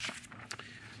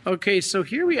Okay, so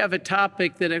here we have a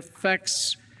topic that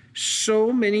affects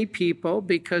so many people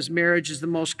because marriage is the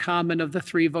most common of the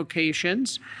three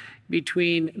vocations.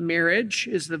 Between marriage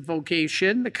is the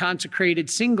vocation, the consecrated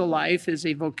single life is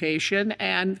a vocation,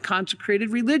 and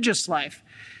consecrated religious life,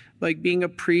 like being a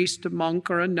priest, a monk,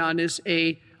 or a nun, is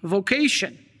a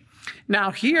vocation.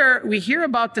 Now here we hear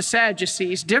about the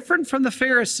Sadducees, different from the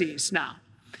Pharisees now.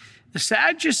 The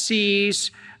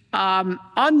Sadducees,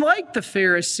 unlike the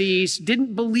Pharisees,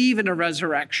 didn't believe in a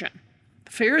resurrection.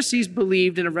 The Pharisees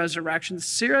believed in a resurrection.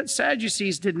 The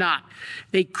Sadducees did not.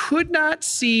 They could not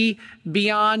see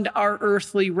beyond our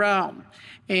earthly realm.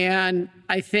 And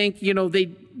I think, they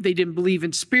didn't believe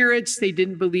in spirits. They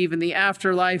didn't believe in the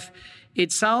afterlife.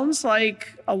 It sounds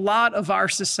like a lot of our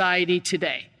society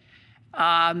today.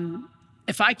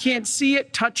 If I can't see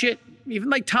it, touch it, even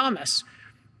like Thomas,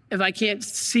 if I can't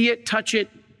see it, touch it,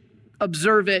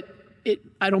 observe it,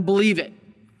 I don't believe it.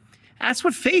 That's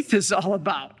what faith is all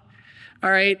about. All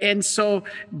right. And so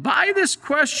by this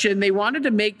question, they wanted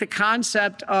to make the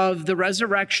concept of the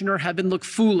resurrection or heaven look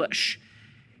foolish.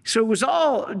 So it was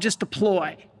all just a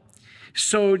ploy.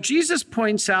 So Jesus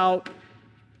points out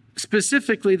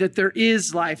specifically that there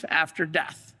is life after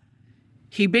death.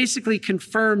 He basically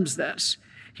confirms this.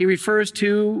 He refers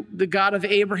to the God of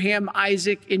Abraham,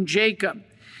 Isaac, and Jacob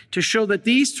to show that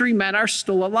these three men are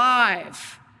still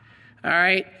alive. All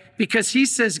right. Because he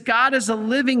says God is a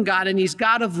living God and he's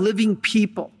God of living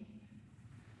people.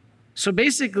 So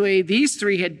basically, these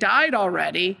three had died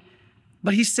already,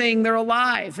 but he's saying they're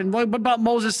alive. And what about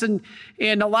Moses and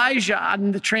Elijah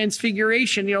on the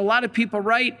transfiguration? A lot of people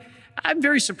write, I'm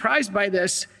very surprised by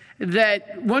this,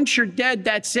 that once you're dead,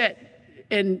 that's it.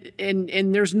 And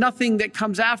there's nothing that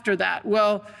comes after that.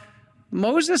 Well,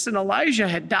 Moses and Elijah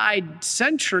had died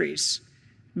centuries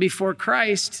before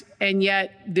Christ, and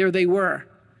yet there they were,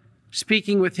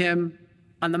 speaking with him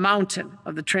on the mountain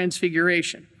of the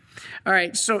transfiguration. All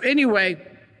right, so anyway,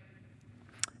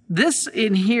 this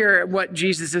in here, what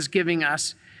Jesus is giving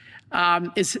us,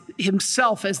 is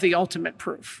himself as the ultimate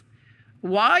proof.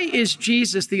 Why is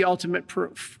Jesus the ultimate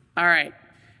proof? All right,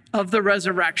 of the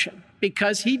resurrection.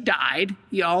 Because he died,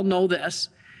 you all know this.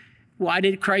 Why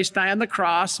did Christ die on the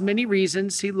cross? Many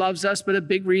reasons. He loves us, but a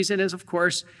big reason is, of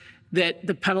course, that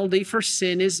the penalty for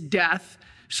sin is death.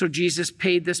 So Jesus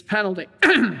paid this penalty.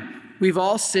 We've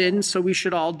all sinned, so we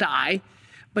should all die.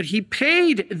 But he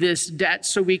paid this debt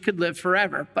so we could live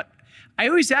forever. But I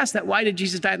always ask that, why did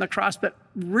Jesus die on the cross? But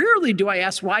rarely do I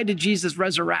ask, why did Jesus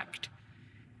resurrect?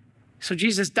 So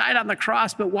Jesus died on the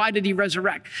cross, but why did he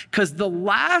resurrect? Because the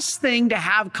last thing to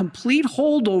have complete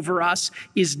hold over us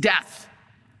is death.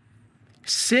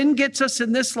 Sin gets us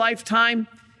in this lifetime,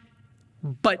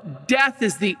 but death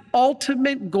is the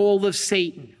ultimate goal of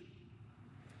Satan.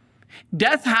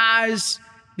 Death has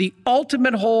the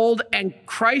ultimate hold, and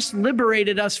Christ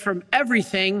liberated us from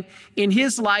everything in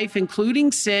his life,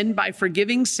 including sin, by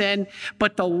forgiving sin.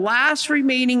 But the last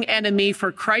remaining enemy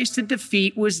for Christ to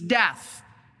defeat was death.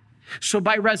 So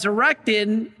by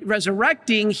resurrecting,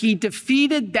 he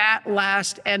defeated that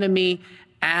last enemy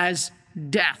as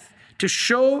death, to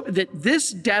show that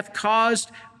this death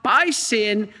caused by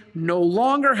sin no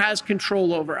longer has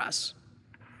control over us.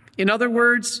 In other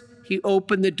words, he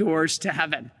opened the doors to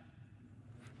heaven.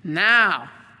 Now,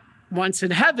 once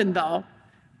in heaven, though,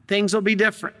 things will be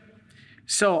different.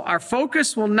 So our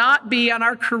focus will not be on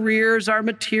our careers, our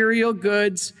material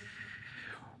goods,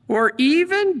 or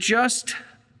even just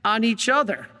on each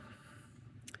other.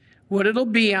 What it'll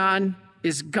be on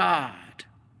is God.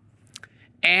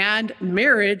 And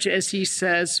marriage, as he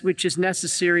says, which is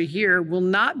necessary here, will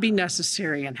not be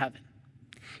necessary in heaven.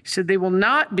 He said they will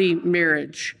not be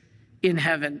marriage in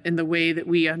heaven in the way that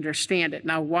we understand it.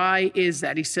 Now, why is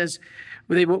that? He says,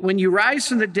 when you rise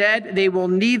from the dead, they will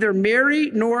neither marry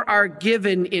nor are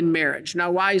given in marriage. Now,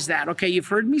 why is that? Okay, you've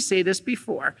heard me say this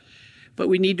before, but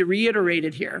we need to reiterate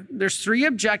it here. There's three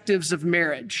objectives of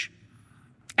marriage.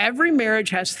 Every marriage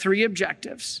has three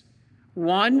objectives.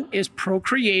 One is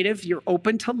procreative. You're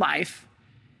open to life.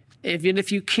 Even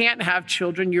if you can't have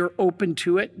children, you're open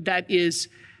to it. That is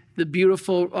the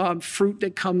beautiful fruit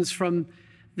that comes from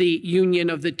the union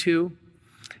of the two.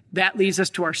 That leads us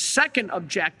to our second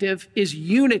objective, is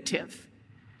unitive.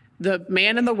 The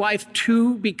man and the wife,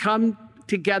 two, become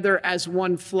together as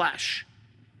one flesh.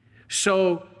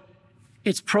 So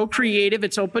it's procreative,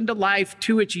 it's open to life.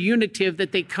 Two, it's unitive,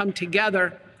 that they come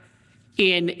together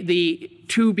in the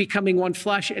two becoming one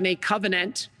flesh in a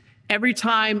covenant. Every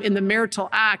time in the marital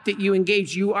act that you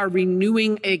engage, you are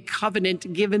renewing a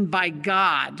covenant given by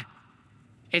God.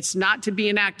 It's not to be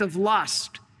an act of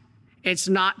lust. It's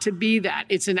not to be that.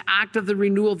 It's an act of the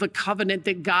renewal of the covenant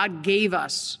that God gave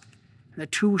us. The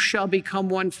two shall become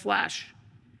one flesh.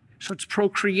 So it's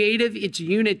procreative, it's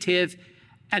unitive.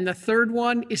 And the third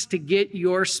one is to get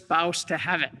your spouse to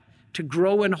heaven, to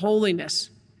grow in holiness.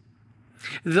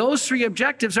 Those three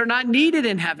objectives are not needed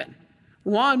in heaven.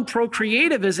 One,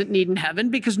 procreative isn't needed in heaven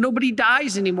because nobody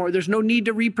dies anymore. There's no need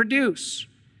to reproduce.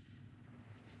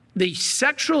 The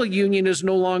sexual union is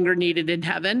no longer needed in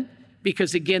heaven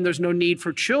because, again, there's no need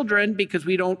for children because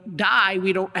we don't die.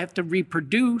 We don't have to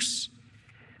reproduce.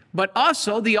 But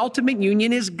also, the ultimate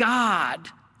union is God.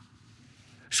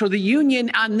 So the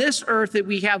union on this earth that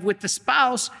we have with the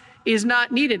spouse is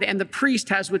not needed, and the priest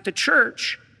has with the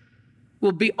church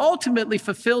will be ultimately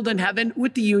fulfilled in heaven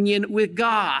with the union with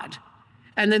God.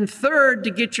 And then third,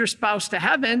 to get your spouse to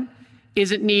heaven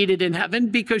isn't needed in heaven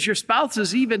because your spouse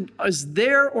is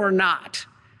there or not.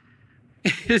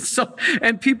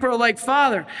 And people are like,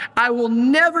 Father, I will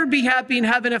never be happy in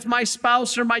heaven if my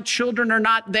spouse or my children are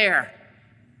not there.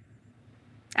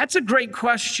 That's a great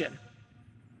question.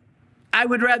 I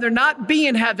would rather not be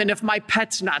in heaven if my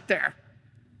pet's not there.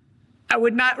 I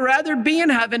would not rather be in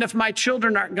heaven if my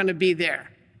children aren't going to be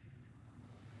there.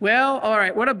 Well, all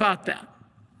right, what about that?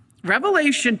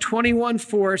 Revelation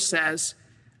 21:4 says,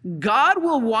 God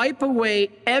will wipe away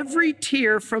every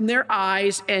tear from their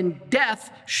eyes, and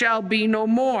death shall be no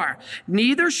more.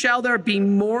 Neither shall there be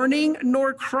mourning,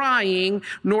 nor crying,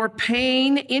 nor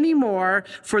pain anymore,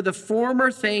 for the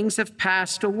former things have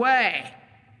passed away.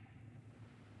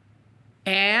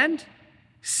 And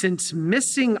since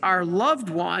missing our loved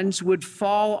ones would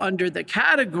fall under the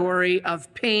category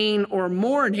of pain or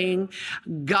mourning,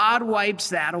 God wipes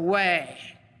that away.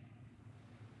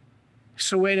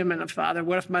 So wait a minute, Father,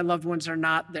 what if my loved ones are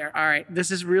not there? All right,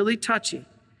 this is really touchy.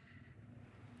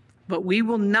 But we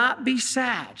will not be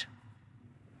sad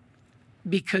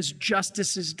because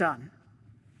justice is done.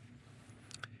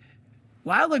 A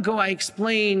while ago, I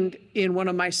explained in one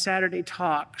of my Saturday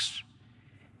talks,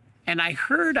 and I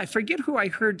forget who I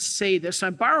heard say this.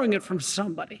 I'm borrowing it from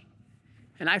somebody,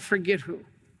 and I forget who.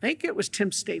 I think it was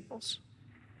Tim Staples.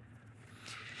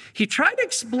 He tried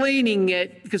explaining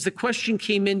it because the question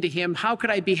came into him, how could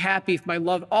I be happy if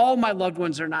all my loved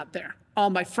ones are not there? All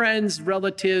my friends,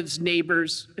 relatives,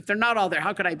 neighbors, if they're not all there,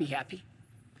 how could I be happy?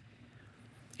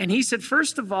 And he said,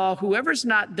 first of all, whoever's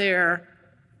not there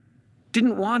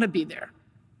didn't want to be there.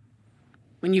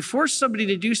 When you force somebody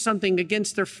to do something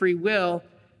against their free will,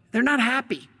 they're not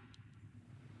happy.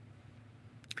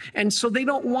 And so they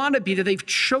don't want to be there. They've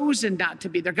chosen not to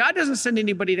be there. God doesn't send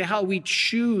anybody to hell. We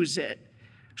choose it.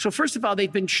 So first of all,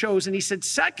 they've been chosen. He said,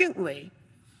 secondly,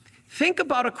 think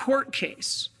about a court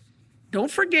case. Don't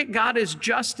forget God is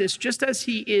justice just as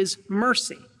he is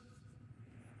mercy.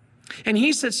 And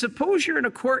he said, suppose you're in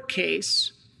a court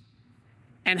case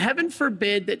and heaven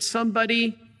forbid that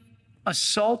somebody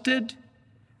assaulted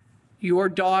your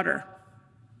daughter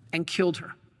and killed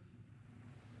her.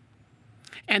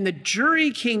 And the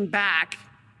jury came back,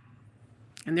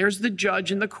 and there's the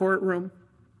judge in the courtroom,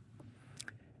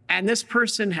 and this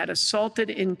person had assaulted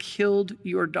and killed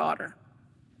your daughter.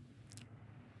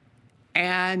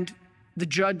 And the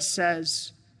judge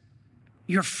says,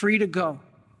 you're free to go.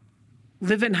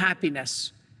 Live in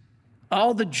happiness.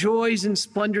 All the joys and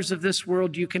splendors of this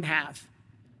world you can have.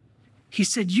 He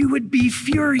said, you would be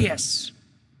furious.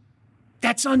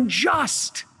 That's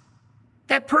unjust.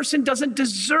 That person doesn't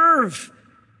deserve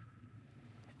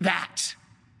that.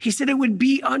 He said it would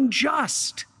be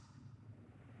unjust.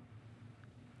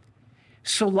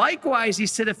 So likewise, he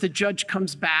said, if the judge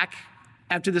comes back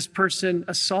after this person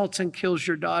assaults and kills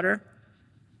your daughter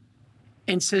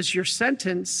and says your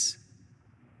sentence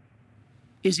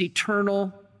is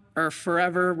eternal or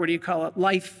forever,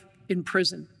 life in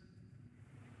prison,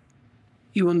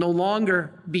 you will no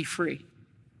longer be free.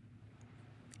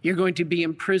 You're going to be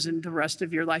imprisoned the rest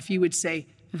of your life. You would say,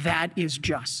 that is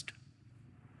just.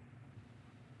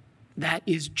 That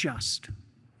is just.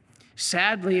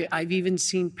 Sadly, I've even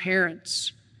seen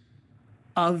parents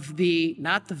of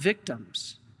not the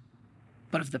victims,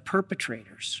 but of the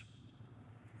perpetrators.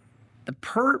 The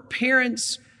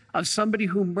parents of somebody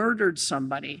who murdered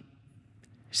somebody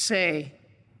say,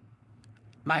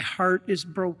 my heart is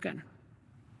broken,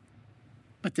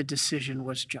 but the decision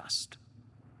was just.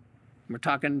 We're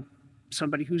talking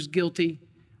somebody who's guilty.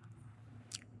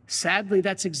 Sadly,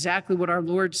 that's exactly what our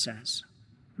Lord says.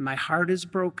 My heart is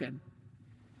broken,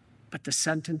 but the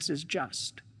sentence is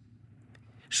just.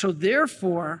 So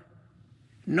therefore,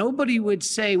 nobody would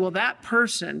say, well, that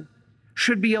person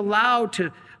should be allowed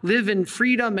to live in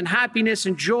freedom and happiness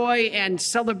and joy and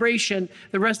celebration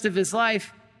the rest of his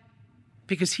life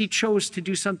because he chose to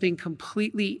do something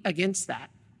completely against that.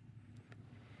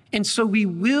 And so we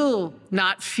will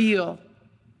not feel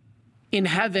in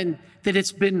heaven that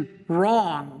it's been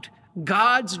wronged.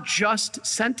 God's just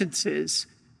sentences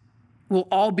will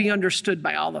all be understood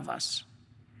by all of us.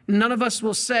 None of us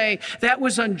will say, that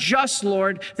was unjust,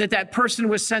 Lord, that person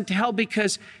was sent to hell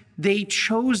because they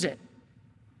chose it.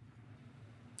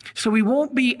 So we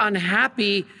won't be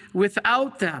unhappy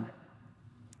without them.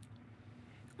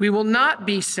 We will not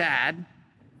be sad.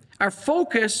 Our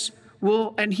focus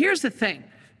will, and here's the thing.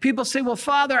 People say, well,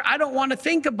 Father, I don't want to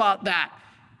think about that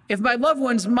if my loved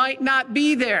ones might not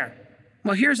be there.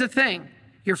 Well, here's the thing.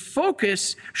 Your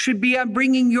focus should be on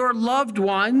bringing your loved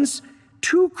ones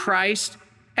to Christ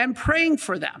and praying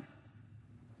for them.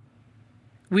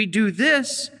 We do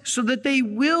this so that they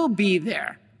will be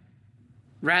there,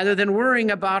 rather than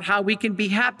worrying about how we can be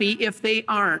happy if they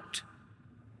aren't.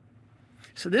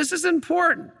 So this is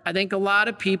important. I think a lot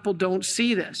of people don't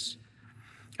see this.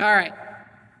 All right,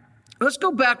 let's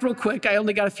go back real quick. I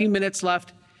only got a few minutes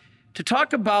left to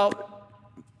talk about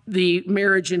the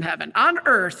marriage in heaven. On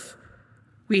earth,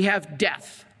 we have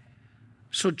death.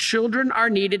 So children are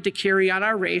needed to carry on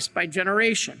our race by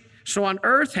generation. So on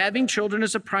earth, having children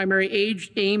is a primary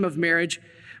aim of marriage,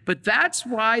 but that's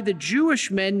why the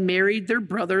Jewish men married their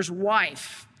brother's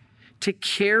wife, to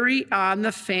carry on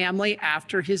the family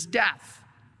after his death.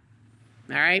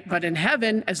 All right, but in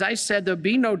heaven, as I said, there'll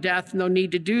be no death, no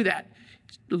need to do that.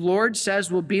 The Lord says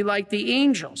we'll be like the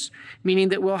angels, meaning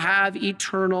that we'll have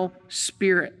eternal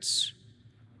spirits.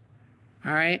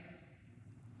 All right,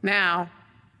 now,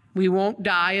 we won't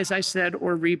die, as I said,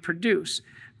 or reproduce.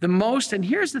 And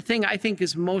here's the thing I think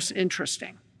is most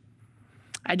interesting.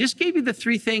 I just gave you the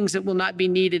three things that will not be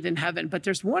needed in heaven, but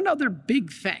there's one other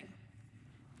big thing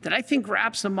that I think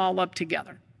wraps them all up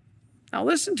together. Now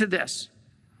listen to this.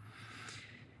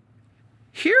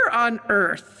 Here on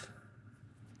earth,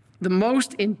 the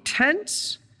most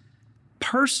intense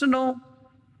personal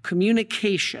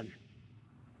communication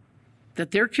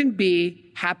that there can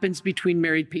be happens between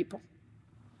married people.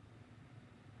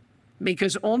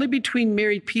 Because only between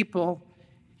married people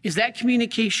is that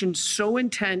communication so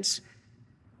intense,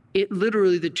 it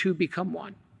literally, the two become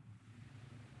one.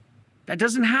 That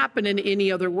doesn't happen in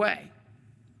any other way.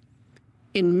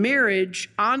 In marriage,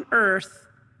 on earth,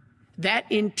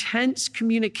 that intense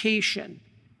communication,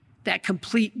 that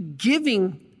complete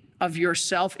giving of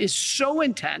yourself is so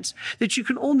intense that you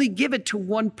can only give it to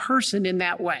one person in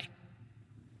that way.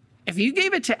 If you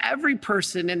gave it to every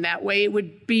person in that way, it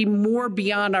would be more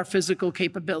beyond our physical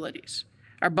capabilities.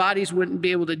 Our bodies wouldn't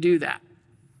be able to do that.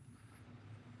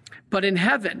 But in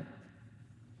heaven,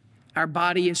 our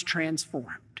body is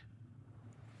transformed.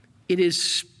 It is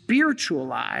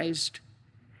spiritualized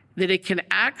that it can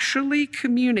actually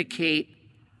communicate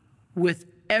with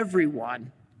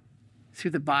everyone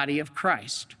through the body of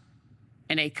Christ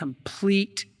in a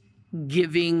complete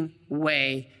giving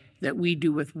way that we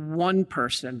do with one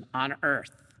person on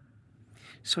earth.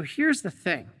 So here's the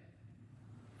thing.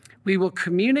 We will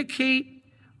communicate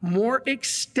more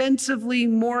extensively,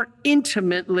 more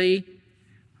intimately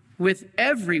with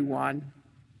everyone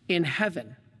in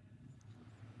heaven.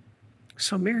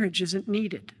 So marriage isn't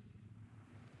needed.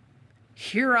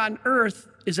 Here on earth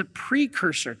is a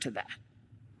precursor to that.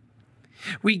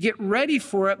 We get ready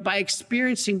for it by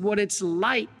experiencing what it's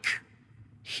like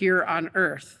here on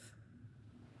earth.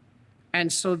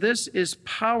 And so this is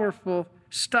powerful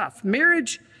stuff.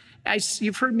 Marriage,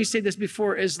 you've heard me say this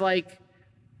before, is like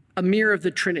a mirror of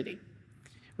the Trinity,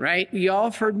 right? You all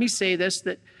have heard me say this,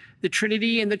 that the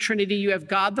Trinity, in the Trinity, you have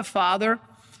God the Father,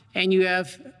 and you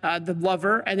have the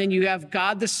lover, and then you have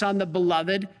God the Son, the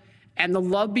beloved, and the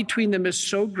love between them is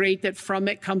so great that from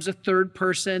it comes a third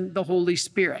person, the Holy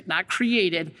Spirit, not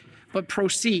created, but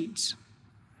proceeds.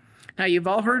 Now, you've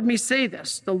all heard me say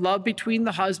this. The love between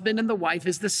the husband and the wife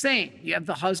is the same. You have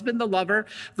the husband, the lover,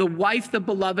 the wife, the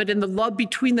beloved, and the love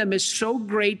between them is so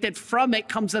great that from it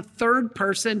comes a third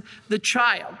person, the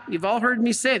child. You've all heard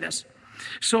me say this.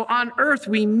 So on earth,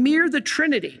 we mirror the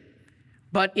Trinity,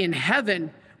 but in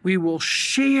heaven, we will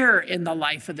share in the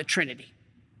life of the Trinity.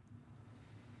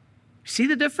 See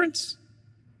the difference?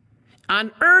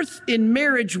 On earth, in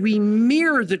marriage, we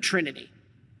mirror the Trinity.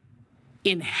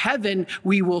 In heaven,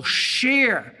 we will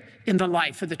share in the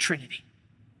life of the Trinity.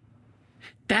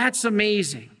 That's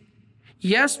amazing.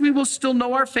 Yes, we will still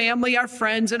know our family, our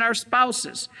friends, and our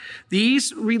spouses.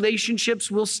 These relationships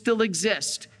will still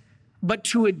exist, but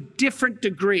to a different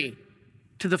degree,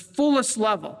 to the fullest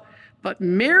level. But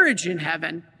marriage in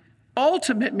heaven,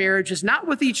 ultimate marriage, is not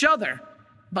with each other,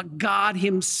 but God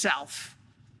himself.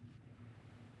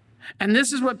 And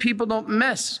this is what people don't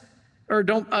miss. or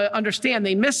don't understand.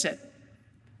 They miss it.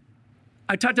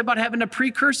 I talked about having a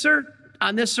precursor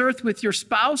on this earth with your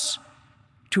spouse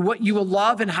to what you will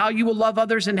love and how you will love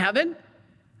others in heaven.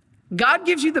 God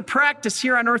gives you the practice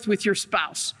here on earth with your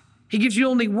spouse. He gives you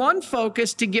only one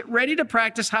focus to get ready to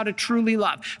practice how to truly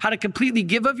love, how to completely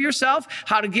give of yourself,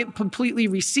 how to completely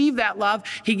receive that love.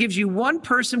 He gives you one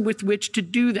person with which to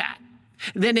do that.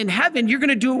 Then in heaven, you're going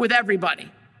to do it with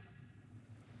everybody.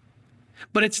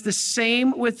 But it's the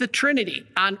same with the Trinity.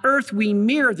 On earth, we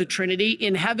mirror the Trinity.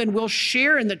 In heaven, we'll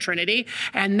share in the Trinity.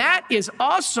 And that is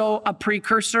also a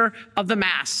precursor of the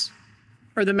Mass,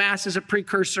 or the Mass is a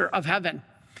precursor of heaven.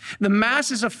 The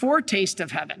Mass is a foretaste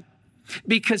of heaven,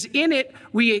 because in it,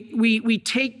 we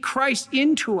take Christ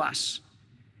into us.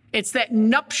 It's that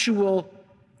nuptial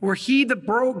where he, the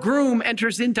groom,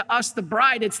 enters into us, the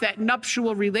bride. It's that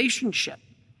nuptial relationship.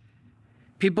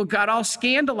 People got all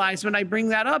scandalized when I bring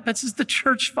that up. This is the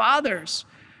church fathers.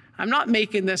 I'm not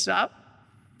making this up.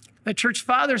 The church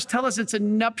fathers tell us it's a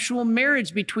nuptial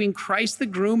marriage between Christ, the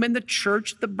groom, and the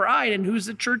church, the bride. And who's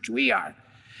the church? We are.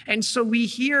 And so we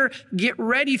here get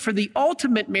ready for the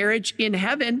ultimate marriage in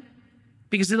heaven,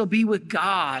 because it'll be with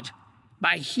God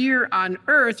by here on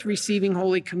earth receiving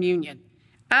Holy Communion.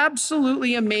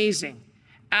 Absolutely amazing.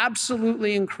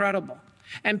 Absolutely incredible.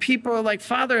 And people are like,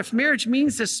 Father, if marriage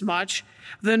means this much,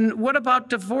 then what about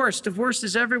divorce? Divorce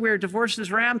is everywhere. Divorce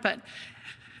is rampant.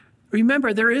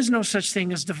 Remember, there is no such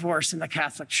thing as divorce in the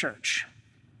Catholic Church.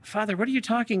 Father, what are you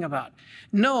talking about?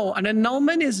 No, an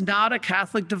annulment is not a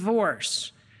Catholic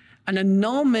divorce. An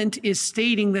annulment is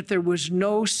stating that there was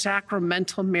no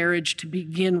sacramental marriage to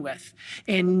begin with.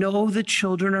 And no, the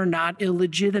children are not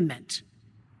illegitimate.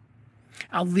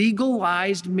 A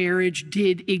legalized marriage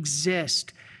did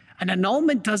exist. An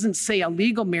annulment doesn't say a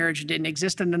legal marriage didn't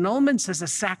exist. An annulment says a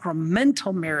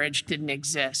sacramental marriage didn't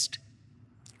exist.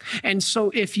 And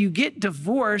so if you get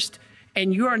divorced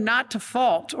and you are not to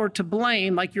fault or to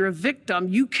blame, like you're a victim,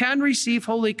 you can receive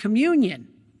Holy Communion.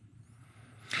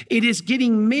 It is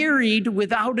getting married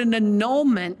without an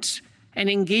annulment and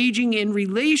engaging in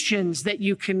relations that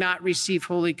you cannot receive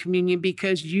Holy Communion,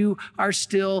 because you are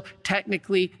still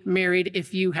technically married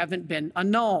if you haven't been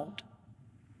annulled.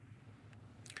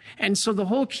 And so the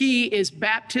whole key is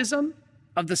baptism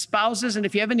of the spouses. And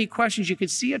if you have any questions, you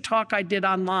could see a talk I did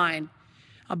online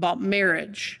about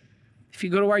marriage. If you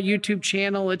go to our YouTube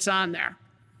channel, it's on there.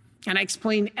 And I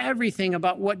explain everything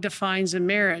about what defines a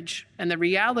marriage and the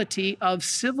reality of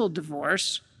civil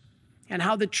divorce and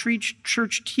how the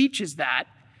church teaches that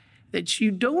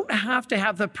you don't have to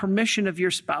have the permission of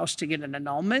your spouse to get an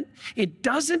annulment. It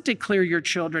doesn't declare your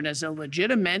children as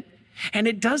illegitimate. And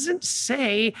it doesn't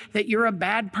say that you're a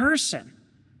bad person.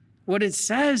 What it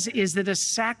says is that a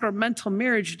sacramental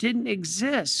marriage didn't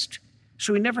exist.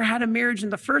 So we never had a marriage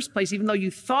in the first place, even though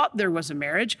you thought there was a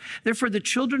marriage. Therefore, the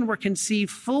children were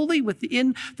conceived fully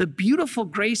within the beautiful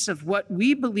grace of what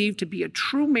we believe to be a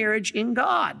true marriage in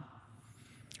God.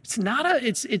 It's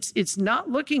not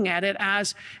looking at it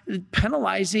as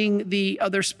penalizing the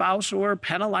other spouse or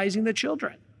penalizing the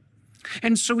children.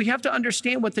 And so we have to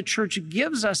understand what the church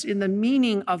gives us in the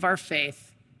meaning of our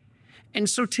faith. And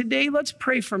so today, let's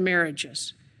pray for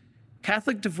marriages.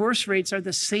 Catholic divorce rates are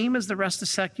the same as the rest of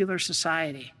secular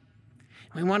society.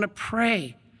 We want to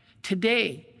pray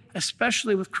today,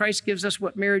 especially with Christ gives us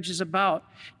what marriage is about,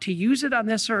 to use it on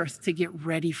this earth to get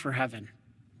ready for heaven.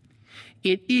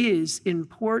 It is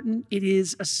important. It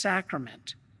is a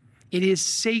sacrament. It is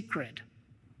sacred.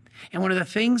 And one of the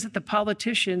things that the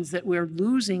politicians that we're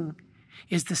losing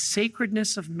is the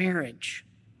sacredness of marriage.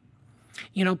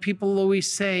 You know, people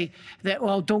always say that,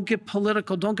 well, don't get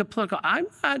political. I'm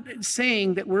not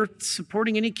saying that we're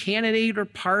supporting any candidate or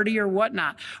party or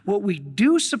whatnot. What we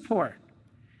do support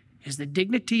is the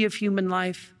dignity of human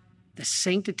life, the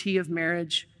sanctity of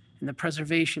marriage, and the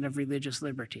preservation of religious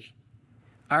liberty.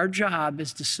 Our job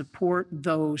is to support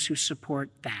those who support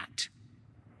that.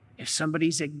 If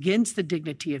somebody's against the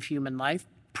dignity of human life,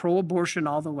 pro-abortion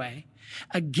all the way,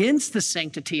 against the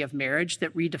sanctity of marriage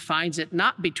that redefines it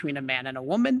not between a man and a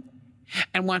woman,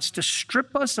 and wants to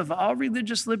strip us of all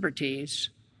religious liberties,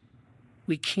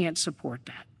 we can't support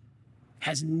that. It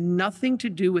has nothing to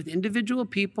do with individual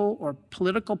people or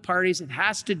political parties. It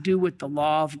has to do with the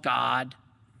law of God.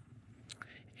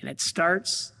 And it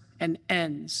starts and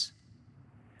ends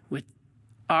with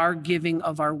our giving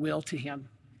of our will to him.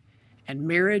 And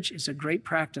marriage is a great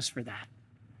practice for that,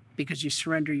 because you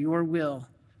surrender your will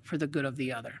for the good of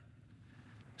the other.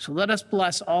 So let us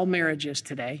bless all marriages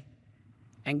today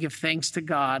and give thanks to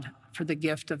God for the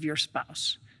gift of your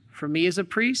spouse. For me as a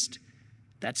priest,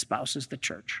 that spouse is the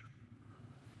church.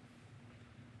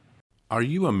 Are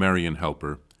you a Marian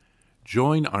helper?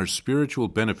 Join our Spiritual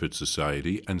Benefit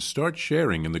Society and start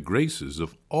sharing in the graces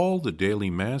of all the daily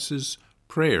masses,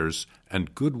 prayers,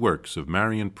 and good works of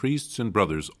Marian priests and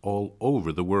brothers all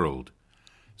over the world.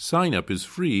 Sign up is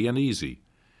free and easy.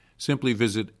 Simply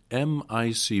visit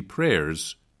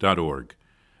micprayers.org.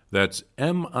 That's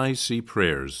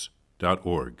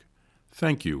micprayers.org.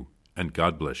 Thank you, and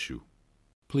God bless you.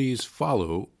 Please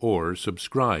follow or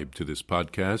subscribe to this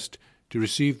podcast to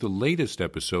receive the latest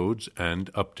episodes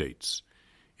and updates.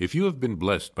 If you have been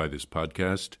blessed by this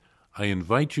podcast, I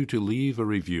invite you to leave a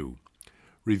review.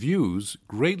 Reviews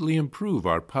greatly improve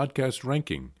our podcast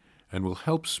ranking and will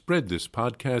help spread this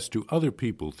podcast to other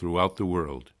people throughout the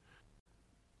world.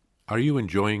 Are you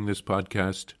enjoying this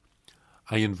podcast?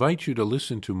 I invite you to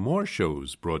listen to more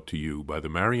shows brought to you by the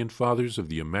Marian Fathers of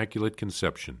the Immaculate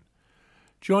Conception.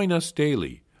 Join us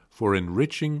daily for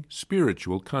enriching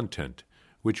spiritual content,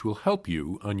 which will help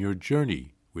you on your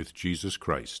journey with Jesus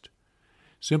Christ.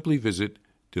 Simply visit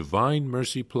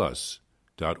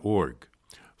DivineMercyPlus.org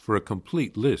for a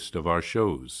complete list of our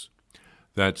shows.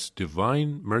 That's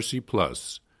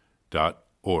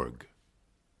DivineMercyPlus.org.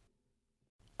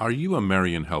 Are you a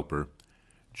Marian helper?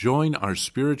 Join our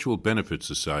Spiritual Benefit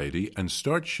Society and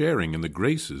start sharing in the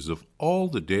graces of all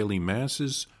the daily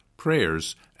masses,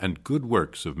 prayers, and good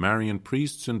works of Marian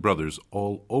priests and brothers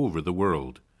all over the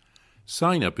world.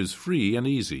 Sign up is free and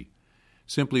easy.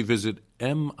 Simply visit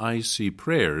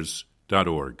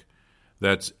micprayers.org.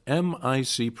 That's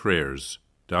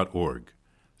micprayers.org.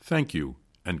 Thank you,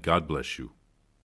 and God bless you.